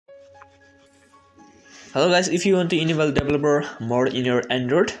Hello guys, if you want to enable developer mode in your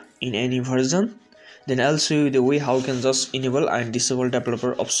Android in any version, then I'll show you the way how you can just enable and disable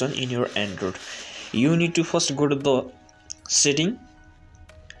developer option in your Android. You need to first go to the setting,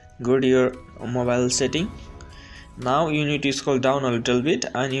 go to your mobile setting. Now you need to scroll down a little bit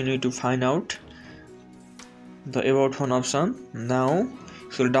and you need to find out the about phone option. Now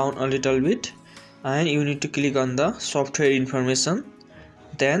scroll down a little bit and you need to click on the software information.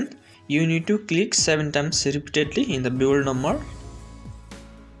 Then you need to click 7 times repeatedly in the build number.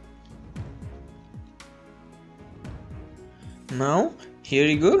 Now here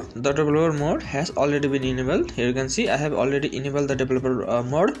you go, the developer mode has already been enabled. Here you can see I have already enabled the developer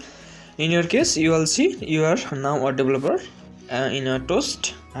mode. In your case you will see you are now a developer in a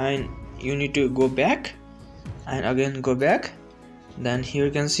toast, and you need to go back and again go back. Then here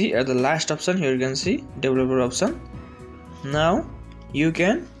you can see at the last option, here you can see developer option. Now you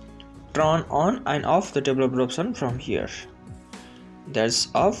can turn on and off the developer option from here. That's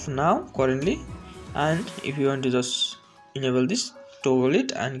off now currently, and if you want to just enable this, toggle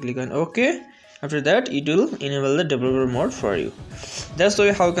it and click on OK. After that it will enable the developer mode for you. That's the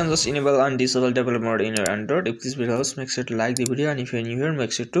way how you can just enable and disable developer mode in your Android. If this video helps, make sure to like the video, and if you're new here,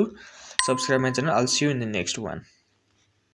 make sure to subscribe my channel. I'll see you in the next one.